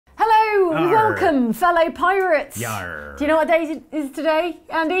And welcome, fellow pirates. Yarr. Do you know what day it is today,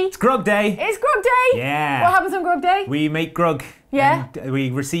 Andy? It's Grog Day. It's Grog Day. Yeah. What happens on Grog Day? We make grog. Yeah. And we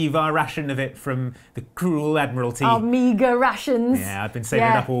receive our ration of it from the cruel Admiralty. Our meagre rations. Yeah, I've been saving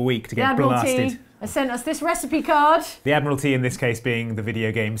up all week to get blasted. The Admiralty has sent us this recipe card. The Admiralty in this case being the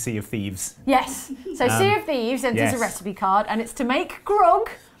video game Sea of Thieves. Yes. So Sea of Thieves sent us a recipe card, and it's to make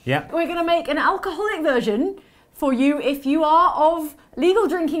grog. Yep. We're going to make an alcoholic version for you if you are of legal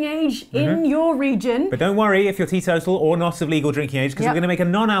drinking age in your region. But don't worry if you're teetotal or not of legal drinking age, because we're going to make a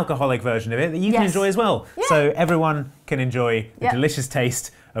non-alcoholic version of it that you can enjoy as well. Yeah. So everyone can enjoy the delicious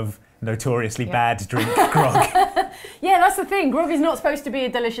taste of notoriously bad drink grog. Yeah, that's the thing. Grog is not supposed to be a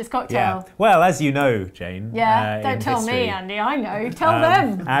delicious cocktail. Yeah. Well, as you know, Jane. Yeah, don't tell me, Andy. I know. Tell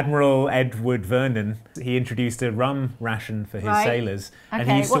them. Admiral Edward Vernon, he introduced a rum ration for his sailors. Okay,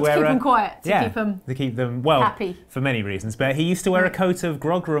 and he used to wear keep them quiet? To keep them well, happy. For many reasons. But he used to wear a coat of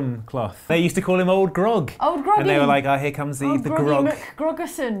grogram cloth. They used to call him Old Grog. Old Groggy. And they were like, oh, here comes the grog.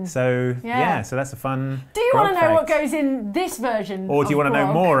 McGroggerson. So, yeah, so that's a fun Do you want to know what goes in this version Or do you want to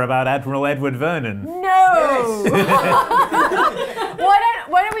know more about Admiral Edward Vernon? No! Yes.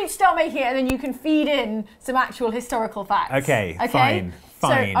 Why don't we start making it and then you can feed in some actual historical facts. Okay, fine. So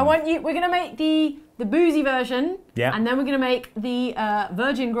we're going to make the boozy version, and then we're going to make the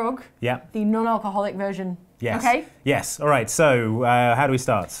virgin grog, the non-alcoholic version. Yes. Okay? Yes, all right, so how do we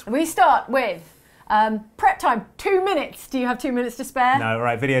start? We start with prep time, 2 minutes. Do you have 2 minutes to spare? No, all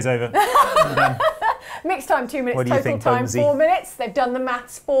right, video's over. I'm done. Mix time, 2 minutes. What do you Total think, time, Holmesy? 4 minutes. They've done the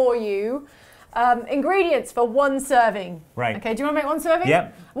maths for you. Ingredients for 1 serving. Right. Okay, do you want to make 1 serving?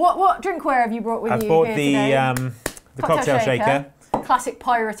 Yep. What drinkware have you brought with I've you bought here today? the cocktail shaker. Classic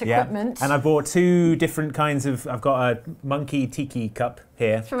pirate equipment. And I bought 2 different kinds of, I've got a monkey tiki cup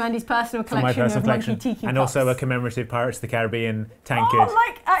here. It's from Andy's personal collection my personal collection. monkey tiki and cups. also a commemorative Pirates of the Caribbean tankard. Oh,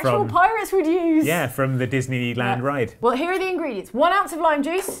 like actual pirates would use. Yeah, from the Disneyland ride. Well, here are the ingredients. 1 ounce of lime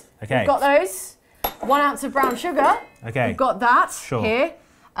juice. Okay. We've got those. 1 ounce of brown sugar. Okay. We've got that here.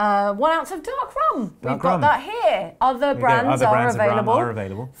 1 ounce of dark rum. We've got that here. Other brands are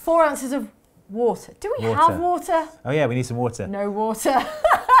available. 4 ounces of water. Do we have water? Oh yeah, we need some water. No water.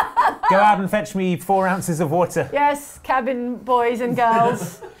 Go out and fetch me 4 ounces of water. Yes, cabin boys and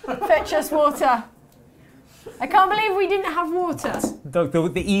girls. Fetch us water. I can't believe we didn't have water.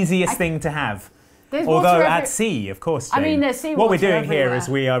 The easiest thing to have. There's Although water at sea, of course, Jane. I mean, there's seawater What we're doing everywhere. here is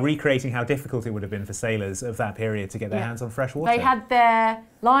we are recreating how difficult it would have been for sailors of that period to get their hands on fresh water. They had their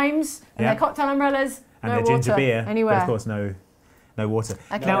limes and their cocktail umbrellas, and no their ginger water beer, anywhere. but of course no water.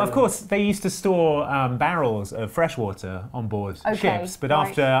 Okay. Now, of course, they used to store barrels of fresh water on board ships, but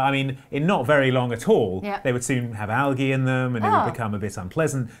after, I mean, in not very long at all, they would soon have algae in them and it would become a bit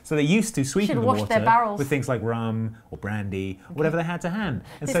unpleasant. So they used to sweeten the water with things like rum or brandy, or whatever they had to hand.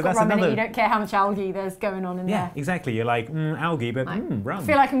 And so that's another. You don't care how much algae there's going on in there. Yeah, exactly. You're like, algae, but rum. I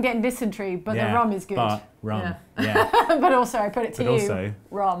feel like I'm getting dysentery, but the rum is good. But rum, yeah. But also, I put it to you,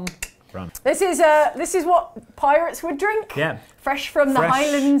 rum. Rum. This is what pirates would drink. Yeah. Fresh from the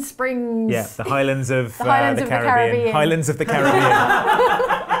Highland Springs. Yeah, the Highlands of the Caribbean. Highlands of the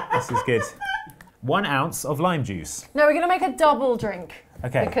Caribbean. This is good. 1 ounce of lime juice. No, we're going to make a double drink.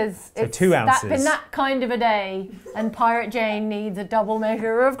 Okay. Because so it's 2 ounces. been that kind of a day, and Pirate Jane needs a double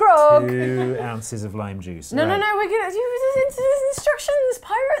measure of grog. 2 ounces of lime juice. No, we're going to do instructions.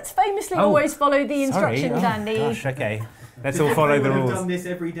 Pirates famously always follow the instructions, Andy. Gosh, okay. Let's all follow the rules. We've done this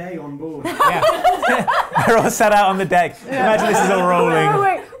every day on board. Yeah. They're all sat out on the deck. Imagine this is all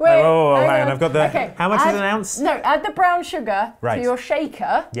rolling. Wait. Oh, hang on. I've got the. Okay. How much is an ounce? No, add the brown sugar to your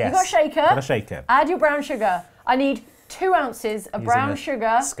shaker. Yes. You got a shaker? Got a shaker. Add your brown sugar. I need 2 ounces of brown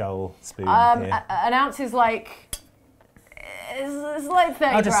sugar. Skull spoon. An ounce is like. It's like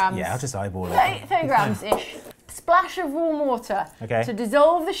 30 grams. Yeah, I'll just eyeball it. 30 grams-ish. Splash of warm water to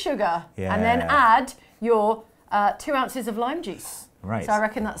dissolve the sugar, Yeah. and then add your 2 ounces of lime juice. Right. So I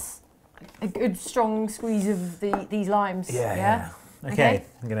reckon that's a good strong squeeze of these limes. Yeah. Okay.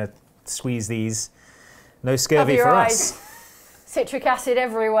 I'm gonna squeeze these. No scurvy Cover for your us. eyes. Citric acid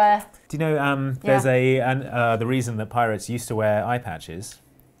everywhere. Do you know there's the reason that pirates used to wear eye patches?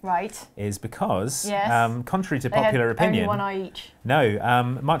 Right. Is because, Yes. contrary to They had popular opinion, only 1 eye each.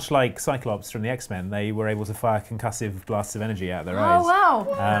 no, much like Cyclops from the X-Men, they were able to fire concussive blasts of energy out of their eyes. Oh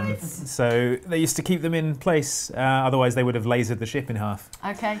wow! So they used to keep them in place, otherwise they would have lasered the ship in half.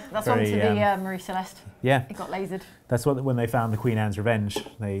 Okay, that's on to the Marie Celeste. Yeah. It got lasered. That's what when they found the Queen Anne's Revenge,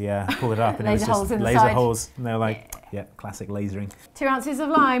 they pulled it up and it was Laser holes just in the laser side. holes, and they were like, yeah, classic lasering. 2 ounces of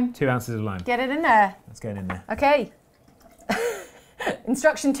lime. 2 ounces of lime. Get it in there. Let's get it in there. Okay.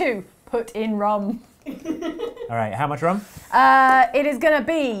 Instruction 2. Put in rum. All right, how much rum? It is going to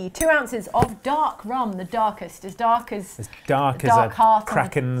be 2 ounces of dark rum, the darkest, as dark as a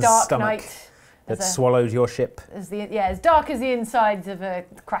kraken's stomach night. That swallowed your ship. As dark as the insides of a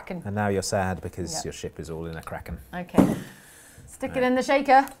kraken. And now you're sad because your ship is all in a kraken. Okay. Stick it in the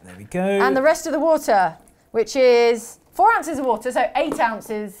shaker. There we go. And the rest of the water, which is 4 ounces of water, so 8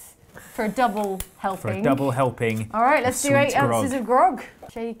 ounces for a double helping. For a double helping. All right, let's do 8 ounces of grog.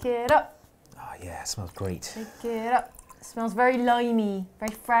 Shake it up. Oh yeah, it smells great. Shake it up. It smells very limey,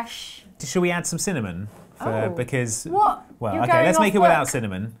 very fresh. Should we add some cinnamon? Because what? Well, okay, let's make it without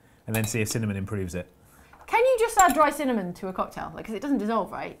cinnamon and then see if cinnamon improves it. Can you just add dry cinnamon to a cocktail? Because it doesn't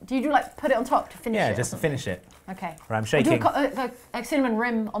dissolve, right? Do you like put it on top to finish it? Yeah, just to finish it. Okay. Right, I'm shaking. Do a cinnamon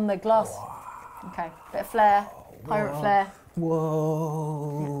rim on the glass. Whoa. Okay, bit of flair, pirate flair.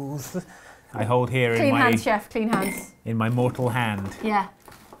 Whoa. Yeah. I hold here clean hands, chef, clean hands. In my mortal hand. Yeah.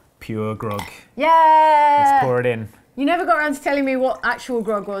 Pure grog. Yeah. Let's pour it in. You never got around to telling me what actual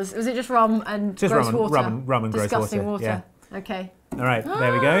grog was. Was it just rum and gross water? Rum and gross water. Disgusting water. Yeah. Okay. All right,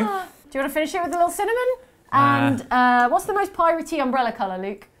 there we go. Do you want to finish it with a little cinnamon? And what's the most piratey umbrella colour,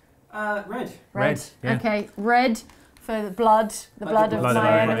 Luke? Red. Red. Yeah. Okay, red for the blood of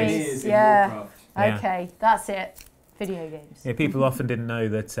my enemies. Yeah. Okay, that's it. Video games. Yeah, people often didn't know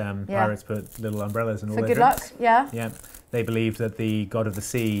that pirates put little umbrellas in all their drinks. For good luck, yeah. Yeah. They believed that the god of the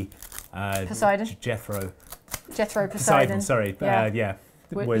sea, Poseidon. Jethro Poseidon. Sorry. Yeah.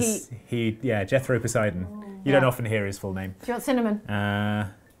 Jethro Poseidon. You don't often hear his full name. Do you want cinnamon?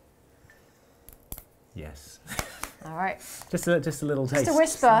 Yes. All right. Just a little taste. Just a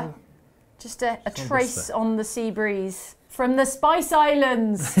whisper. Just a trace on the sea breeze. From the Spice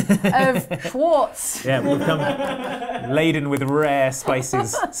Islands of Schwartz. Yeah, we've come laden with rare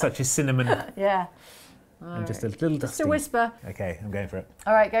spices such as cinnamon. Yeah. And just a little dusting. Just a whisper. Okay, I'm going for it.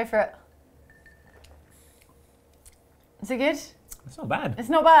 All right, go for it. Is it good? It's not bad. It's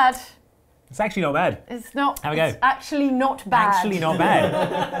not bad. It's actually not bad. It's not. Have a go. It's actually not bad. Actually not bad.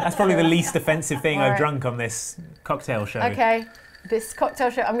 That's probably the least offensive thing I've drunk on this cocktail show. Okay. This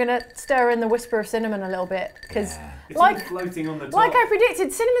cocktail show, I'm going to stir in the whisper of cinnamon a little bit because, floating on the top. like I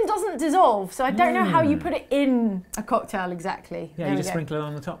predicted, cinnamon doesn't dissolve, so I don't know how you put it in a cocktail exactly. Yeah, you just sprinkle it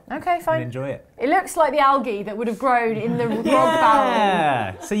on the top. Okay, fine. And enjoy it. It looks like the algae that would have grown in the grog barrel.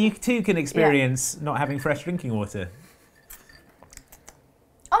 Yeah. So you too can experience not having fresh drinking water.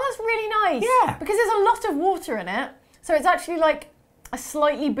 Oh, that's really nice. Yeah. Because there's a lot of water in it, so it's actually like a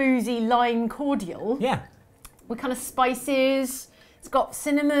slightly boozy lime cordial. Yeah. With kind of spices. It's got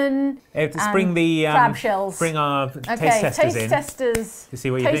cinnamon. Let's bring the crab shells. Bring our taste testers to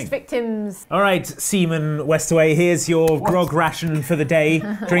see what you think. Taste victims. All right, Seaman Westaway, here's your grog ration for the day.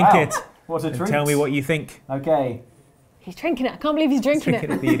 Drink it. What a treat. Tell me what you think. Okay. He's drinking it. I can't believe he's drinking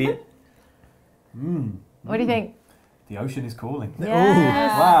it. The idiot. What do you think? The ocean is calling. Yes.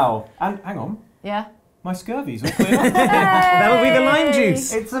 Ooh, wow. And hang on. Yeah. My scurvy's all clear up. That'll be the lime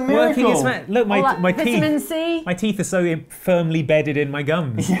juice. It's a miracle. Look, my vitamin teeth. C. My teeth are so firmly bedded in my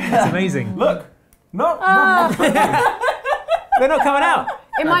gums. Yeah. It's amazing. Look. No. They're not coming out.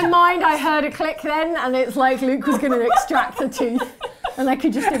 In my mind, I heard a click then, and it's like Luke was going to extract a tooth. And I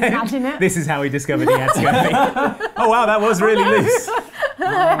could just imagine it. This is how he discovered he had scurvy. Oh wow, that was really loose.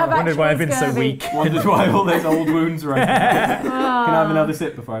 I wondered why I've been so weak. Wondered why all those old wounds were open. Can I have another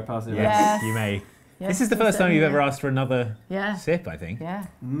sip before I pass it? Yes, you may. Yes, this is the first time you've ever asked for another sip, I think. Yeah.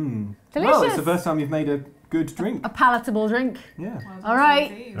 Delicious. Well, it's the first time you've made a good drink. A palatable drink. Yeah. All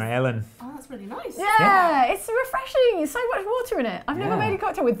right. Right, Ellen. Oh, that's really nice. Yeah, it's refreshing. There's so much water in it. I've never made a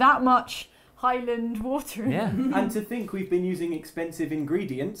cocktail with that much Highland water in it. And to think we've been using expensive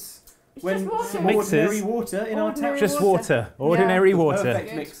ingredients when just some ordinary water in our tap. Just water. Ordinary water.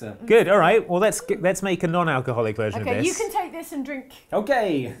 Perfect mixer. Good, all right. Well, let's make a non-alcoholic version of this. Okay, you can take this and drink.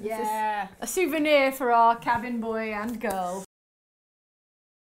 Okay. Yeah. A souvenir for our cabin boy and girl.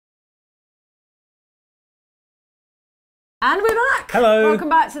 And we're back. Hello. Welcome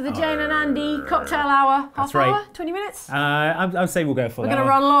back to the Jane and Andy cocktail hour. Half hour? 20 minutes? I'd say we'll go for that. We're going to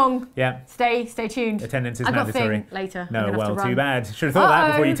run long. Yeah. Stay tuned. Attendance is I've got mandatory. A thing later. No, well, too bad. Should have thought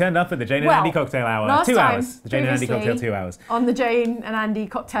that before you turned up at the Jane and Andy cocktail hour. Last 2 time, hours. The Jane and Andy cocktail 2 hours. On the Jane and Andy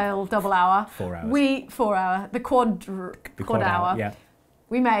cocktail double hour. 4 hours. 4 hour. The quad hour. Yeah.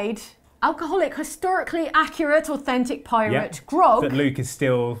 We made alcoholic, historically accurate, authentic pirate grog. That Luke is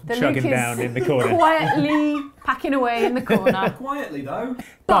still chugging down in the corner. Quietly packing away in the corner. Quietly though.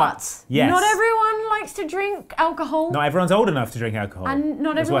 But yes. Not everyone likes to drink alcohol. Not everyone's old enough to drink alcohol. And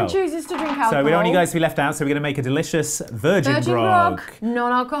not everyone chooses to drink alcohol. So we don't want you guys to be left out, so we're going to make a delicious virgin grog.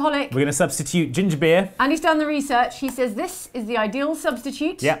 Non-alcoholic. We're going to substitute ginger beer. And he's done the research. He says this is the ideal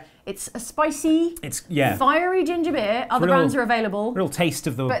substitute. Yeah. It's a spicy, yeah, fiery ginger beer. Other brands are available. Real taste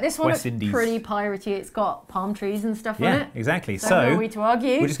of the West Indies. But this one looks pretty piratey. It's got palm trees and stuff on it. Yeah, exactly. So who are we to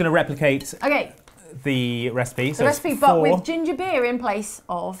argue? We're just going to replicate the recipe. So the recipe, but with ginger beer in place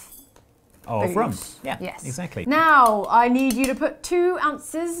of rum. Yeah, yes, exactly. Now I need you to put 2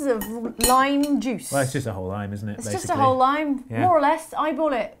 ounces of lime juice. Well, it's just a whole lime, isn't it? It's just a whole lime, more or less.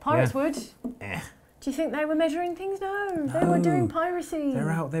 Eyeball it. Pirates would. Do you think they were measuring things? No, they were doing piracy.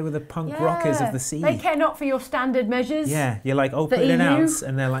 They're out there with the punk rockers of the sea. They care not for your standard measures. Yeah, you're like, oh, put in an ounce,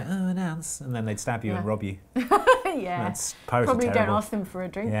 and they're like, oh, an ounce, and then they'd stab you and rob you. Yeah, that's pirates. Probably are terrible. don't ask them for a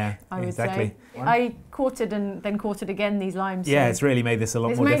drink. Yeah, I would say. I quartered and then quartered again these limes. Yeah, it's really made this a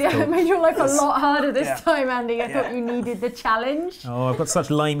lot more difficult. It made your life a lot harder this time, Andy. I thought you needed the challenge. Oh, I've got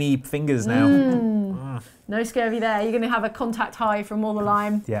such limey fingers now. No scurvy there. You're going to have a contact high from all the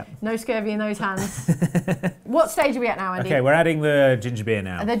lime. Yeah. No scurvy in those hands. What stage are we at now, Andy? Okay, we're adding the ginger beer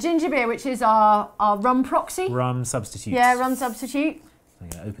now. The ginger beer, which is our rum proxy. Rum substitute. Yeah, rum substitute. I'm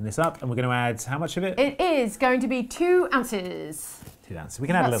going to open this up and we're going to add how much of it? It is going to be 2 ounces. 2 ounces. We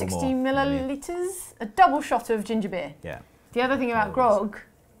can add a little 60 more. 60 millilitres. A double shot of ginger beer. Yeah. The other thing about grog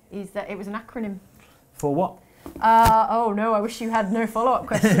is that it was an acronym. For what? Oh no, I wish you had no follow-up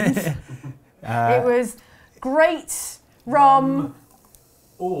questions. It was great rum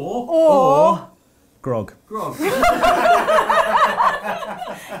or grog. Grog.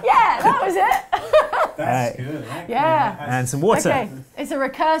 Yeah, that was it. That's good. Yeah. And some water. Okay, it's a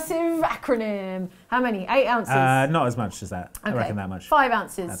recursive acronym. How many? 8 ounces? Not as much as that. Okay. I reckon that much. 5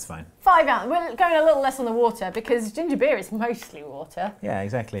 ounces. That's fine. 5 ounces. We're going a little less on the water because ginger beer is mostly water. Yeah,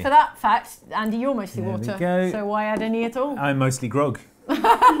 exactly. For that fact, Andy, you're mostly There water. we go. So why add any at all? I'm mostly grog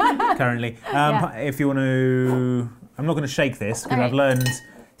currently. If you want to, I'm not going to shake this because I've learned.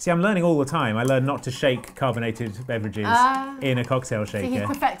 See, I'm learning all the time. I learned not to shake carbonated beverages in a cocktail shaker. So he's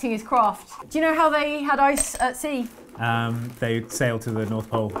perfecting his craft. Do you know how they had ice at sea? They sailed to the North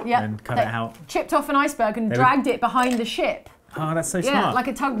Pole and cut it out. Chipped off an iceberg and dragged it behind the ship. Oh, that's so smart. smart. Yeah, like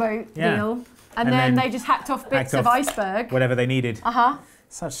a tugboat deal. And then they just hacked off bits of iceberg. Whatever they needed. They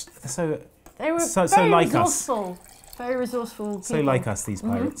were so very like resourceful. Very resourceful people. So like us, these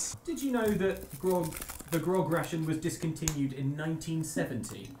pirates. Did you know that the grog ration was discontinued in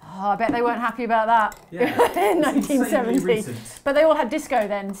 1970? Oh, I bet they weren't happy about that. Yeah. In 1970. But they all had disco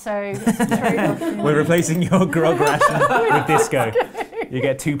then, so we're replacing your grog ration with disco. You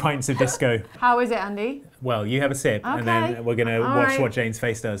get 2 pints of disco. How is it, Andy? Well, you have a sip, and then we're going to watch what Jane's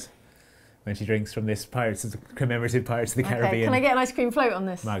face does when she drinks from this commemorative Pirates of the Caribbean. Can I get an ice cream float on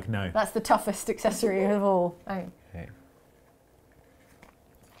this? Mug, no. That's the toughest accessory of all.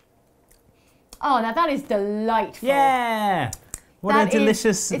 Oh, now that is delightful. Yeah! What a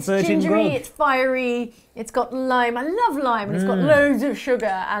delicious virgin grog. It's fiery, it's got lime. I love lime, and it's got loads of sugar,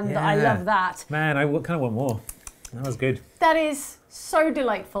 and I love that. Man, I kind of want more. That was good. That is so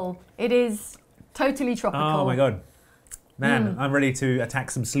delightful. It is totally tropical. Oh my God. Man, I'm ready to attack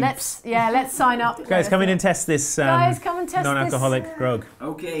some sloops. Let's sign up. Guys, come in and test this non-alcoholic grog.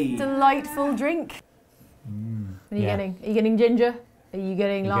 Okay. Delightful drink. What are you getting? Are you getting ginger? Are you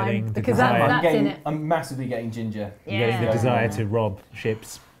getting lime? Because that's in it. I'm massively getting ginger. You're getting the desire to rob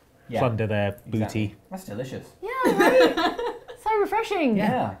ships, plunder their booty. That's delicious. Yeah, right? So refreshing.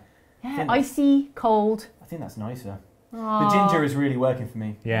 Yeah. Icy, cold. I think that's nicer. The ginger is really working for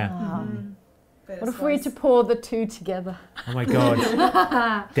me. Yeah. What if we were to pour the two together? Oh my God.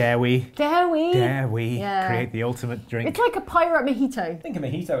 Dare we? Dare we? Dare we create the ultimate drink? It's like a pirate mojito. I think a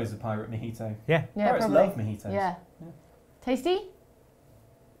mojito is a pirate mojito. Yeah. Pirates love mojitos. Yeah. Tasty?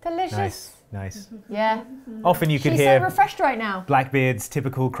 Delicious. Nice. Yeah. Often you could She's hear so refreshed right now. Blackbeard's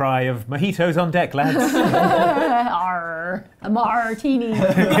typical cry of mojitos on deck, lads. Arr, a martini.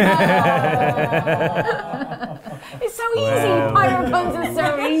 It's so easy. Pirate puns are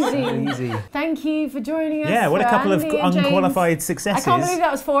so easy. Thank you for joining us. Yeah, what a couple of Andy unqualified successes. I can't believe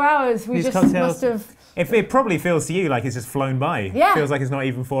that was 4 hours. We just must have... It probably feels to you like it's just flown by. Yeah. It feels like it's not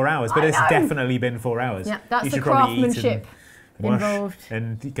even 4 hours, but it's definitely been 4 hours. Yeah, that's the craftsmanship involved.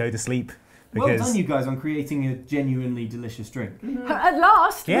 And go to sleep. Well done, you guys, on creating a genuinely delicious drink. At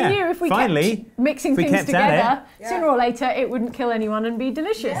last, we knew if we kept mixing things together, sooner or later it wouldn't kill anyone and be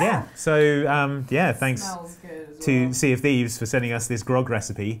delicious. Yeah. So, thanks to Sea of Thieves for sending us this grog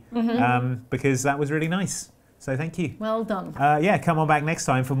recipe, because that was really nice. So thank you. Well done. Come on back next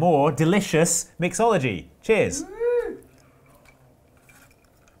time for more delicious mixology. Cheers.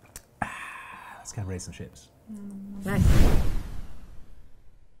 Let's go and raise some chips. Nice.